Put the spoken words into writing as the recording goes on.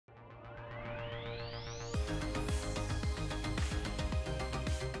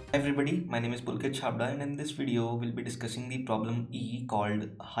Hi everybody, my name is Pulkit Chabda and in this video we'll be discussing the problem E called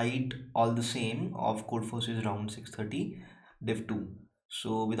height all the same of Codeforces round 630 div 2.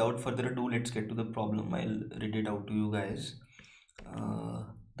 So without further ado, let's get to the problem. I'll read it out to you guys.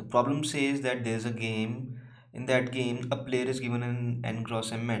 The problem says that there's a game. In that game, a player is given an n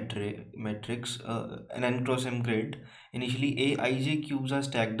cross m matrix, an n cross m grid. Initially, aij cubes are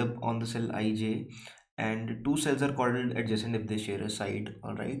stacked up on the cell ij, and two cells are called adjacent if they share a side.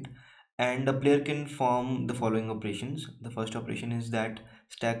 All right, and a player can form the following operations. The first operation is that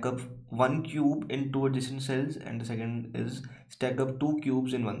stack up one cube in two adjacent cells, and the second is stack up two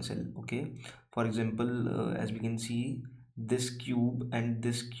cubes in one cell. Okay, for example, as we can see, this cube and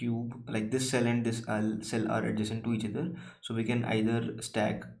this cube, like this cell and this cell are adjacent to each other, so we can either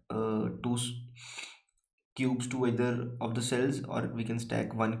stack two cubes to either of the cells, or we can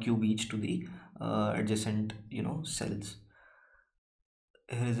stack one cube each to the adjacent cells.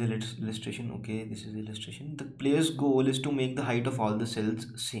 Here is a illustration. Okay, this is the illustration. The player's goal is to make the height of all the cells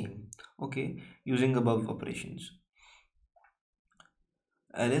same, okay, using above operations.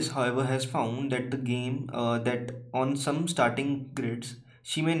 Alice, however, has found that the game that on some starting grids,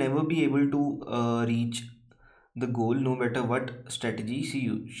 she may never be able to reach the goal no matter what strategy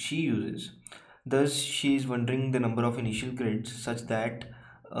she uses. Thus, she is wondering the number of initial grids such that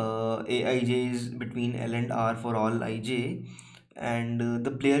aij is between L and R for all ij, and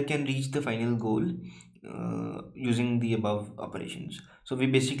the player can reach the final goal using the above operations. So we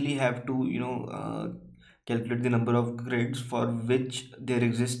basically have to calculate the number of grids for which there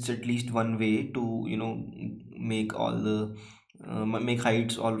exists at least one way to make all the make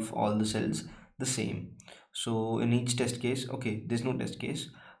heights of all the cells the same. So in each test case, okay, there's no test case.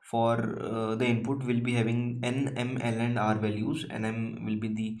 For the input, we'll be having n, m, l and r values. Nm will be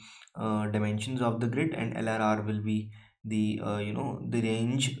the dimensions of the grid, and lrr will be the the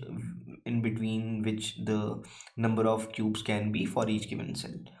range in between which the number of cubes can be for each given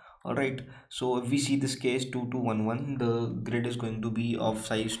cell. All right, so if we see this case 2 2 1 1, the grid is going to be of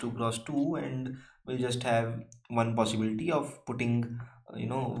size 2 cross 2, and we'll just have one possibility of putting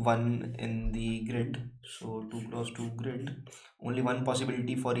 1 in the grid. So 2 cross 2 grid, only one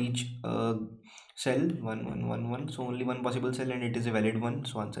possibility for each cell, 1 1 1 1. So only one possible cell, and it is a valid one,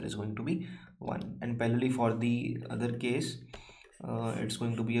 so answer is going to be 1. And parallelly for the other case, it's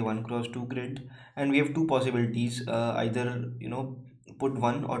going to be a 1 cross 2 grid, and we have two possibilities, either put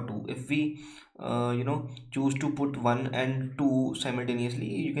 1 or 2. If we choose to put 1 and 2 simultaneously,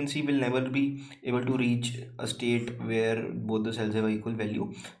 you can see we'll never be able to reach a state where both the cells have equal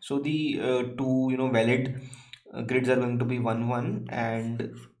value. So the two valid grids are going to be 1 1 and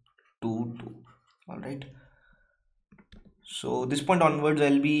 2 2. All right, so this point onwards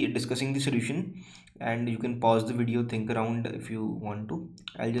I'll be discussing the solution, and you can pause the video, think around if you want to.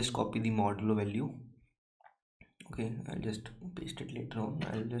 I'll just copy the modulo value. Okay, I'll just paste it later on.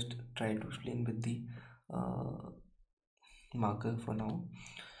 I'll just try to explain with the marker for now.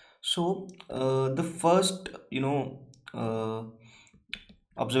 So the first uh,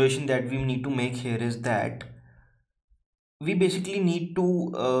 observation that we need to make here is that we basically need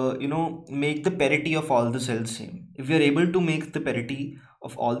to make the parity of all the cells same. If we are able to make the parity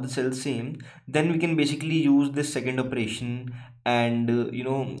of all the cells same, then we can basically use this second operation and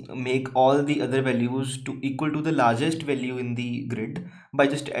make all the other values to equal to the largest value in the grid by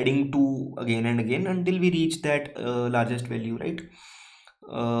just adding 2 again and again until we reach that largest value, right?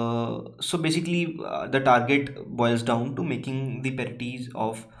 So basically the target boils down to making the parities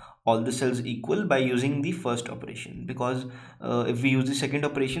of all the cells equal by using the first operation, because if we use the second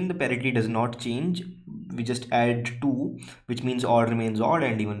operation, the parity does not change. We just add 2, which means odd remains odd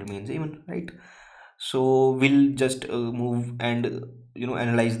and even remains even, right? So we'll just move and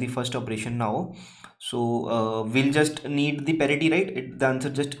analyze the first operation now. So we'll just need the parity, right? The answer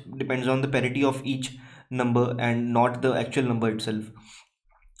just depends on the parity of each number and not the actual number itself.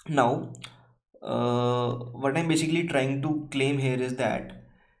 Now what I'm basically trying to claim here is that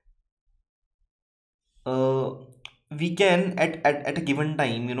uh, we can at a given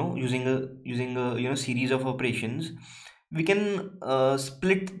time, using a series of operations, we can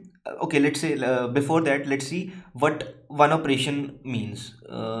split. Okay, let's say before that, let's see what one operation means.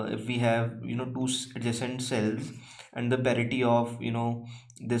 If we have two adjacent cells, and the parity of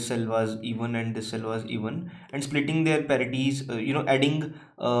this cell was even and this cell was even, and splitting their parities, adding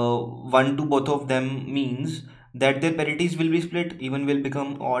 1 to both of them means that their parities will be split. Even will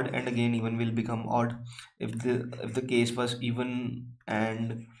become odd, and again even will become odd if the case was even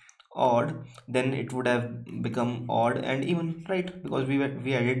and odd, then it would have become odd and even, right? Because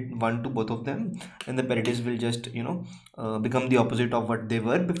we added 1 to both of them, and the parities will just become the opposite of what they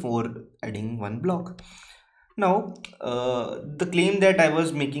were before adding one block. Now the claim that I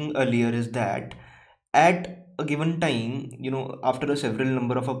was making earlier is that at a given time, after a several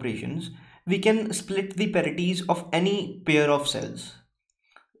number of operations, we can split the parities of any pair of cells.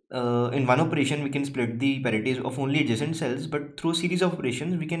 In one operation we can split the parities of only adjacent cells, but through a series of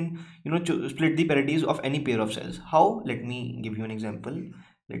operations we can split the parities of any pair of cells. How? Let me give you an example.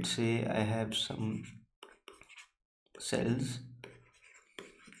 Let's say I have some cells,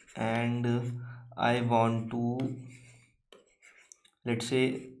 and I want to, let's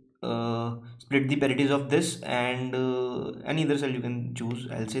say, split the parities of this and any other cell you can choose.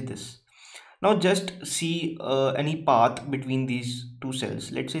 I'll say this. Now just see any path between these two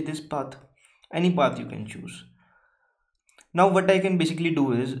cells. Let's say this path, any path you can choose. Now what I can basically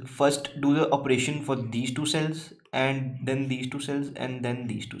do is first do the operation for these two cells, and then these two cells, and then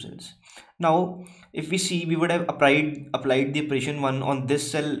these two cells. Now if we see, we would have applied the operation one on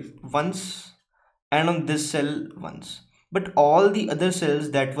this cell once and on this cell once, but all the other cells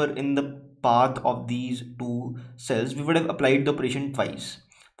that were in the path of these two cells, we would have applied the operation twice.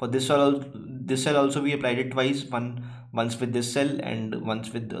 For this cell also we applied it twice, once with this cell and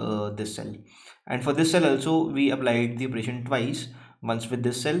once with this cell. And for this cell also we applied the operation twice, once with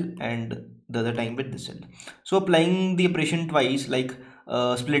this cell and the other time with this cell. So applying the operation twice, like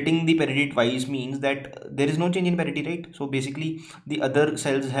splitting the parity twice, means that there is no change in parity, right? So basically the other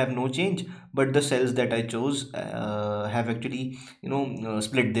cells have no change, but the cells that I chose have actually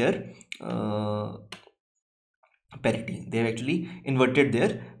split their parity. They have actually inverted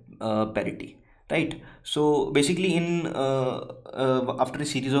their parity, right? So basically in after a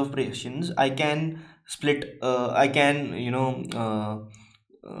series of operations, I can split I can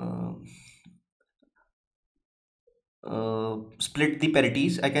split the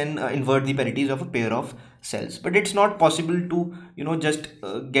parities. I can invert the parities of a pair of cells, but it's not possible to just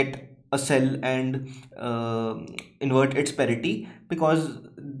get a cell and invert its parity, because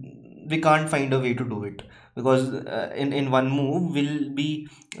we can't find a way to do it, because in one move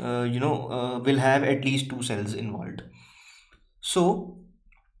will have at least two cells involved. So,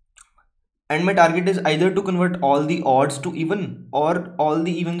 and my target is either to convert all the odds to even, or all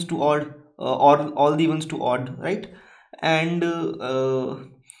the evens to odd, or all the evens to odd, right? And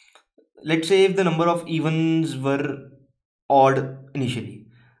let's say if the number of evens were odd initially,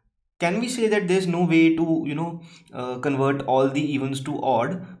 can we say that there's no way to convert all the evens to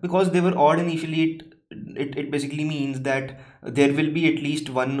odd? Because they were odd initially, it basically means that there will be at least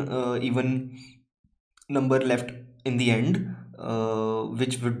one even number left in the end,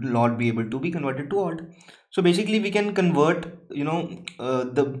 which would not be able to be converted to odd. So basically we can convert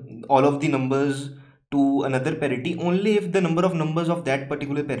the all of the numbers to another parity only if the number of numbers of that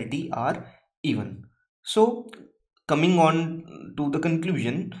particular parity are even. So coming on to the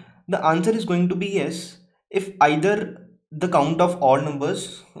conclusion, the answer is going to be yes if either the count of odd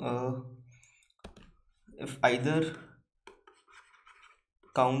numbers if either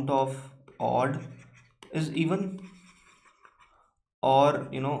count of odd is even, or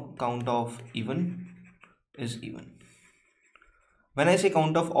count of even is even. When I say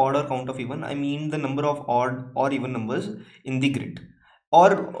count of odd or count of even, I mean the number of odd or even numbers in the grid.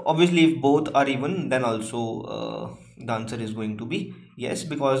 Or obviously if both are even, then also the answer is going to be yes,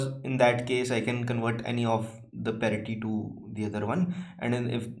 because in that case I can convert any of the parity to the other one, and then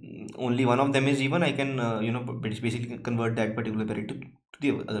if only one of them is even, I can basically convert that particular parity to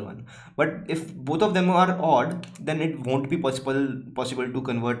the other one. But if both of them are odd, then it won't be possible to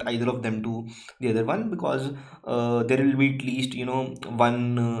convert either of them to the other one, because there will be at least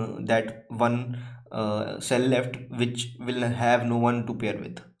one cell left which will have no one to pair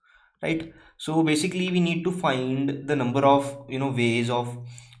with, right? So basically we need to find the number of ways of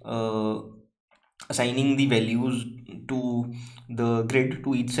uh, assigning the values to the grid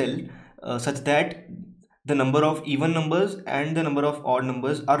to each cell, such that the number of even numbers and the number of odd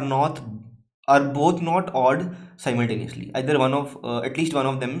numbers are both not odd simultaneously. Either one of at least one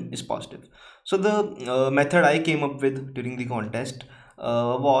of them is positive. So the method I came up with during the contest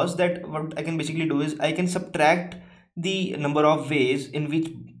was that what I can basically do is I can subtract the number of ways in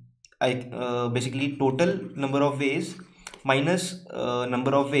which I basically total number of ways minus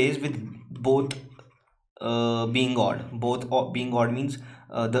number of ways with both being odd. Being odd means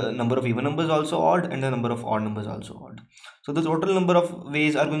the number of even numbers also odd and the number of odd numbers also odd. So the total number of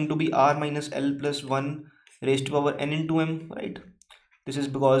ways are going to be r minus l plus 1 raised to power n into m, right? This is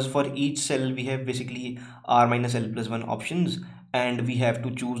because for each cell we have basically r minus l plus 1 options, and we have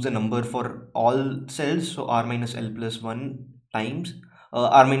to choose the number for all cells, so r minus l plus 1 times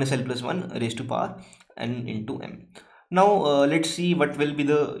r minus l plus 1 raised to power n into m. Now let's see what will be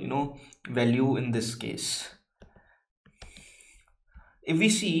the value in this case. If we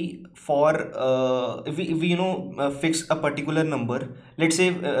see for if we fix a particular number, let's say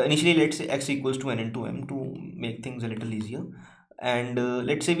initially let's say x equals to n into m to make things a little easier, and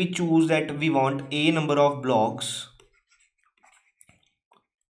let's say we choose that we want a number of blocks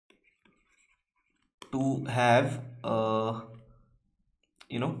to have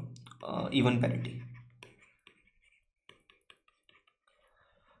even parity.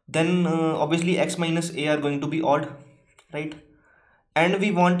 Then obviously x minus a are going to be odd, right? And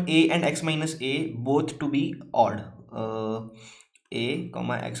we want a and x minus a both to be odd. A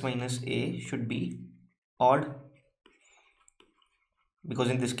comma x minus a should be odd, because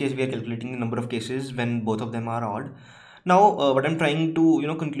in this case we are calculating the number of cases when both of them are odd. Now what I'm trying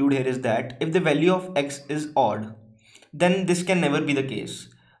to conclude here is that if the value of x is odd, then this can never be the case.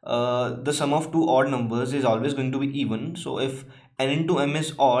 The sum of two odd numbers is always going to be even. So if n into m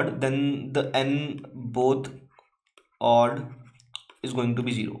is odd, then the n both odd is going to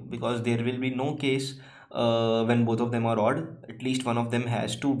be 0, because there will be no case when both of them are odd. At least one of them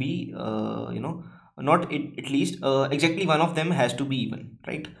has to be not it, at least exactly one of them has to be even,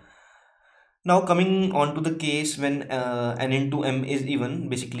 right? Now coming on to the case when n into m is even,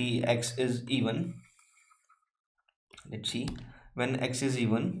 basically x is even. Let's see, when x is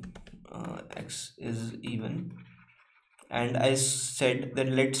even, and I said that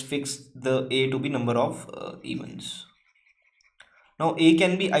let's fix the a to be number of evens. Now a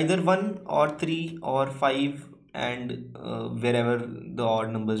can be either 1 or 3 or 5, and wherever the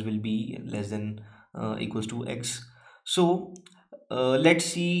odd numbers will be less than equals to x. So let's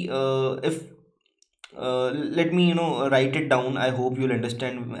see if let me write it down. I hope you'll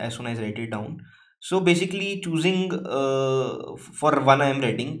understand as soon as I write it down. So basically choosing for 1 I am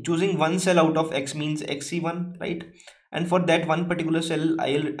writing, choosing one cell out of x means xc1, right? And for that one particular cell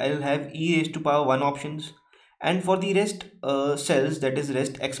I'll have e raised to power 1 options, and for the rest cells, that is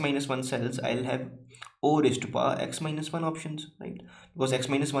rest x minus 1 cells, I'll have o raised to power x minus 1 options, right? Because x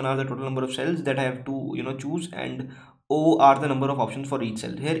minus 1 are the total number of cells that I have to choose, and o are the number of options for each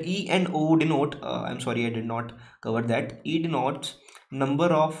cell. Here e and o denote I'm sorry, I did not cover that. E denotes number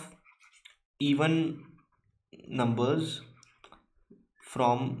of even numbers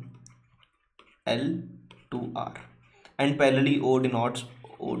from L to R, and parallelly o denotes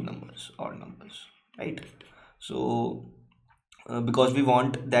odd numbers, right? So because we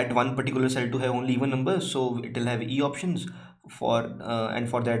want that one particular cell to have only even numbers, so it will have e options for and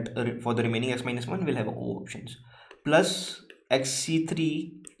for that for the remaining x minus 1 we'll have o options, plus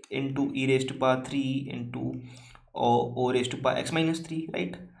xc3 into e raised to power 3 into o raised to power x minus 3,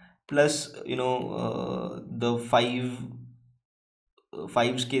 right? Plus the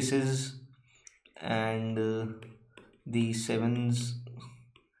fives cases and the sevens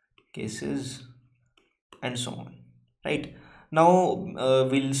cases and so on, right? Now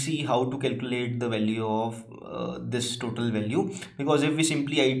we'll see how to calculate the value of this total value, because if we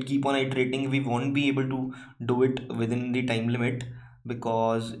simply keep on iterating, we won't be able to do it within the time limit.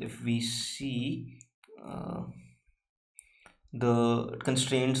 Because if we see the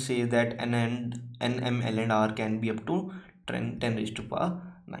constraints say that n and n, m, l and r can be up to 10 raised to power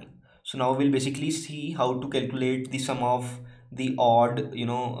 9. So now we'll basically see how to calculate the sum of the odd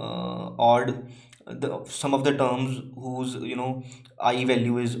the some of the terms whose I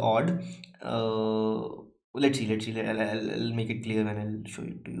value is odd. Let's see, I'll make it clear when I'll show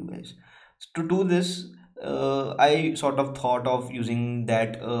it to you guys. So to do this, I sort of thought of using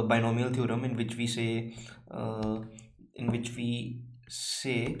that binomial theorem in which we say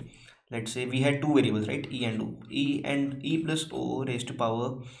let's say we had two variables, right? E and o. E plus o raised to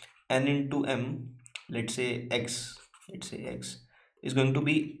power n into m, let's say x is going to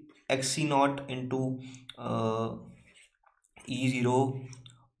be xc naught into e0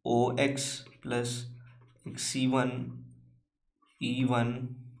 ox plus xc1 e1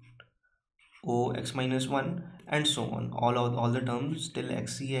 o x minus 1 and so on, all the terms till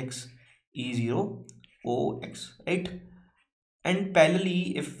xcx e0 ox, right? And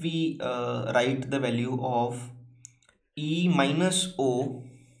parallelly, if we write the value of e minus o,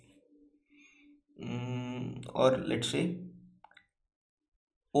 or let's say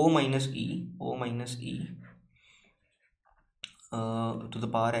o minus e to the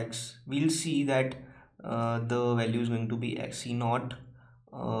power x, we'll see that the value is going to be xc naught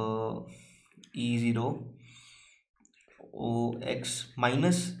e0 ox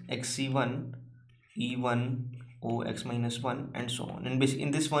minus xc1 e1 O x minus 1 and so on. And basically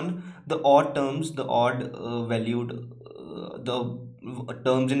in this one, the odd terms, the odd valued the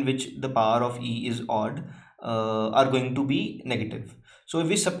terms in which the power of E is odd are going to be negative. So if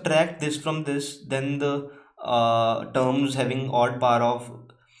we subtract this from this, then the terms having odd power of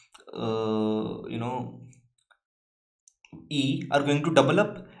E are going to double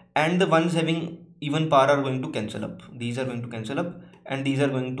up, and the ones having even power are going to cancel up. These are going to cancel up, and these are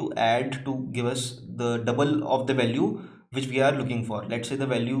going to add to give us the double of the value which we are looking for. Let's say the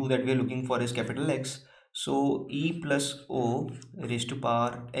value that we are looking for is capital X. So E plus O raised to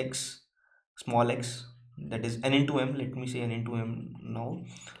power X small x, that is n into m, let me say n into m now,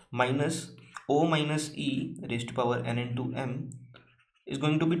 minus O minus E raised to power n into m is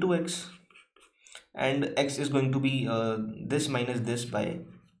going to be 2x, and x is going to be this minus this by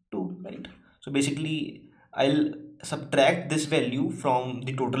 2, right? So basically I'll subtract this value from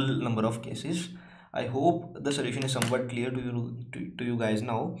the total number of cases. I hope the solution is somewhat clear to you guys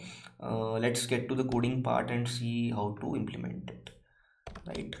now. Let's get to the coding part and see how to implement it,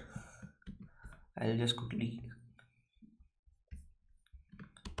 right? I'll just quickly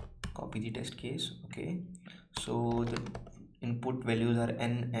copy the test case. Okay, so the input values are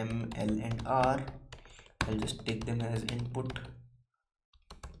n, m, l and r. I'll just take them as input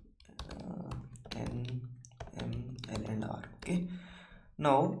n, m, l and r. Okay,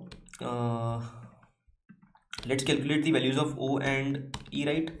 now let's calculate the values of O and E,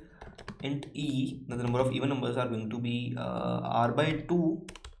 right? Int E, the number of even numbers are going to be r by 2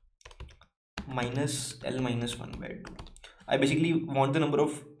 minus l minus 1 by 2. I basically want the number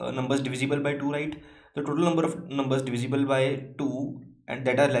of numbers divisible by 2, right? The total number of numbers divisible by 2 and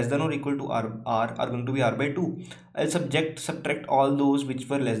that are less than or equal to r are going to be r by 2. I'll subtract all those which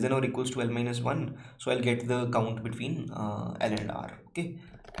were less than or equals to l minus 1, so I'll get the count between l and r. Okay,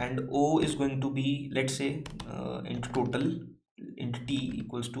 and O is going to be, let's say, into total int t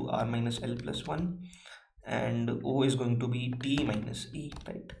equals to r minus l plus 1, and O is going to be t minus e,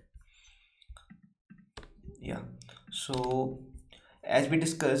 right? Yeah, so as we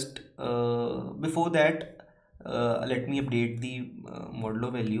discussed before that, let me update the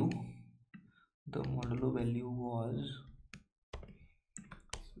modulo value. The modulo value was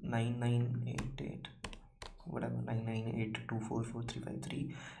 9988 whatever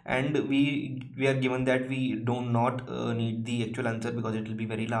 998244353, and we are given that we do not need the actual answer because it will be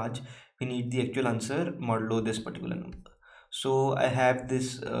very large. We need the actual answer modulo this particular number. So I have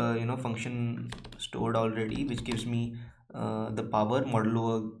this function stored already which gives me the power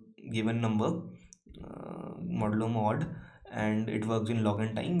modulo a given number, modulo mod, and it works in log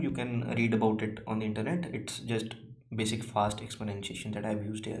n time. You can read about it on the internet. It's just basic fast exponentiation that I've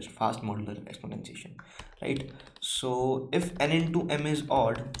used here, fast modular exponentiation, right? So if n into m is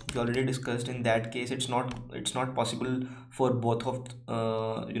odd, we already discussed, in that case it's not possible for both of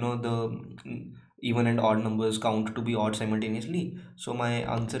the even and odd numbers count to be odd simultaneously. So my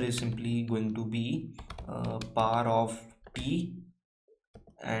answer is simply going to be power of t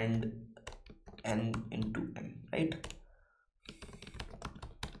and n into m, right?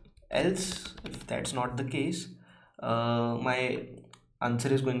 Else, if that's not the case, my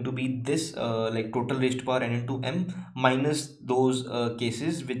answer is going to be this, like total raised to power n into m minus those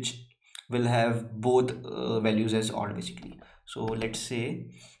cases which will have both values as odd, basically. So let's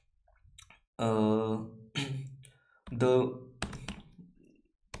say the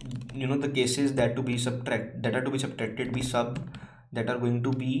the cases that are to be subtracted be sub, that are going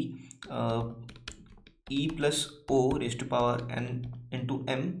to be e plus o raised to power n into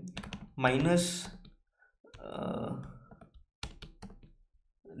m minus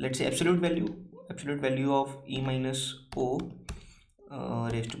let's say absolute value of e minus o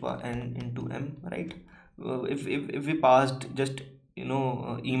raised to power n into m, right? If we passed just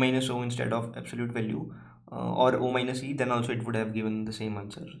e minus o instead of absolute value, or o minus e, then also it would have given the same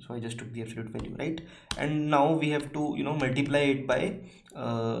answer. So I just took the absolute value, right? And now we have to multiply it by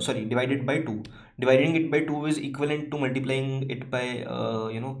divide it by 2. Dividing it by 2 is equivalent to multiplying it by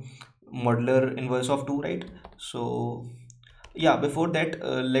modular inverse of 2, right? So yeah, before that,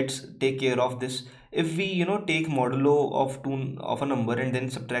 let's take care of this. If we take modulo of 2 of a number and then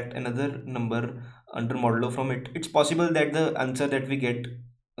subtract another number under modulo from it, it's possible that the answer that we get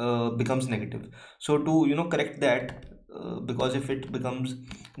becomes negative. So to correct that, because if it becomes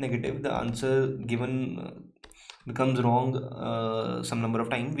negative, the answer given becomes wrong some number of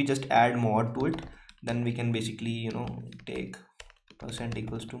time, we just add mod to it. Then we can basically take percent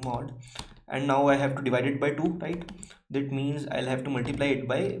equals to mod, and now I have to divide it by 2, right? That means I'll have to multiply it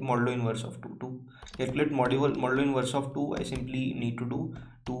by modulo inverse of 2. To calculate modulo inverse of 2, I simply need to do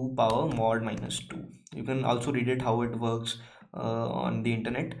 2 power mod minus 2. You can also read it how it works on the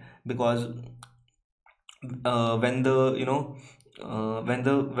internet, because when the when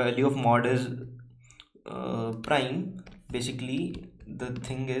the value of mod is prime, basically the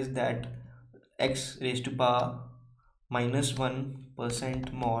thing is that x raised to power minus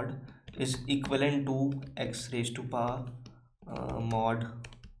 1% mod is equivalent to x raised to power mod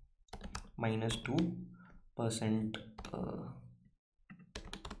minus 2%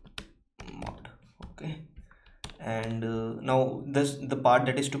 mod. Okay, and now this the part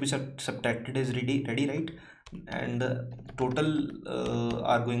that is to be subtracted is ready, right? And the total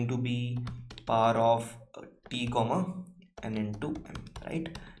are going to be power of t comma n into m, right?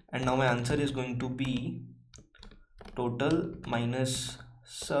 And now my answer is going to be total minus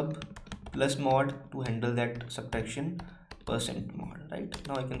sub plus mod to handle that subtraction percent mod, right?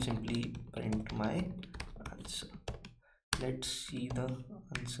 Now I can simply print my answer. Let's see the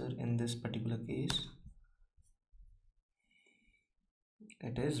answer in this particular case.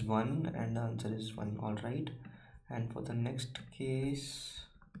 It is 1 and the answer is 1. All right, and for the next case,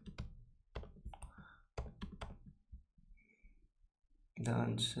 the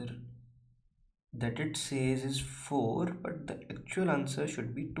answer that it says is 4, but the actual answer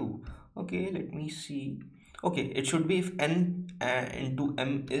should be 2. Okay, let me see. Okay, it should be if n into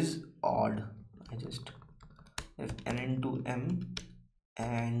m is odd. If n into m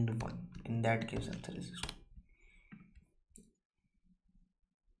and 1, in that case answer is,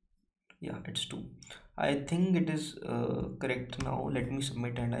 yeah, it's 2. I think it is correct. Now let me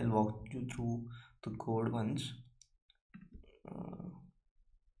submit and I'll walk you through the code once.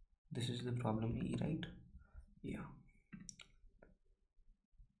 This is the problem E, right? Yeah,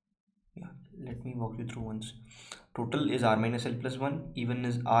 let me walk you through once. Total is r minus l plus 1, even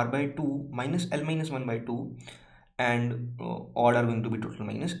is r by 2 minus l minus 1 by 2, and odd are going to be total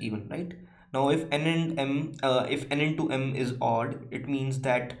minus even, right? Now if n and m if n into m is odd, it means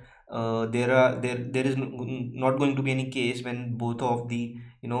that there is not going to be any case when both of the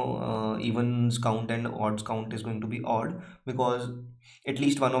evens count and odds count is going to be odd, because at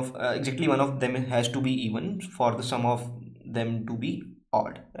least one of exactly one of them has to be even for the sum of them to be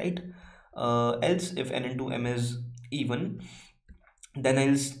odd, right? Else if n into m is even, then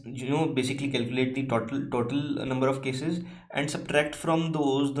I'll basically calculate the total number of cases and subtract from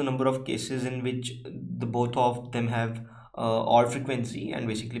those the number of cases in which the both of them have odd frequency, and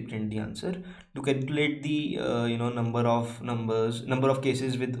basically print the answer. To calculate the number of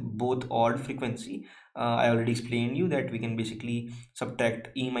cases with both odd frequency, I already explained you that we can basically subtract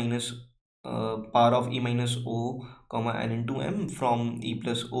e minus power of e minus o comma n into m from e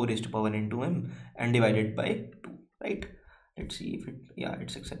plus o raised to power n into m and divide it by 2, right? Let's see if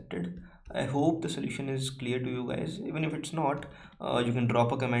it's accepted. I hope the solution is clear to you guys. Even if it's not, you can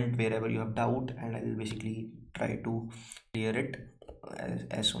drop a comment wherever you have doubt, and I'll basically try to clear it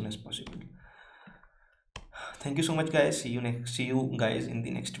as soon as possible. Thank you so much guys. See you guys in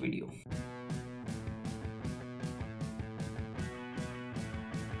the next video.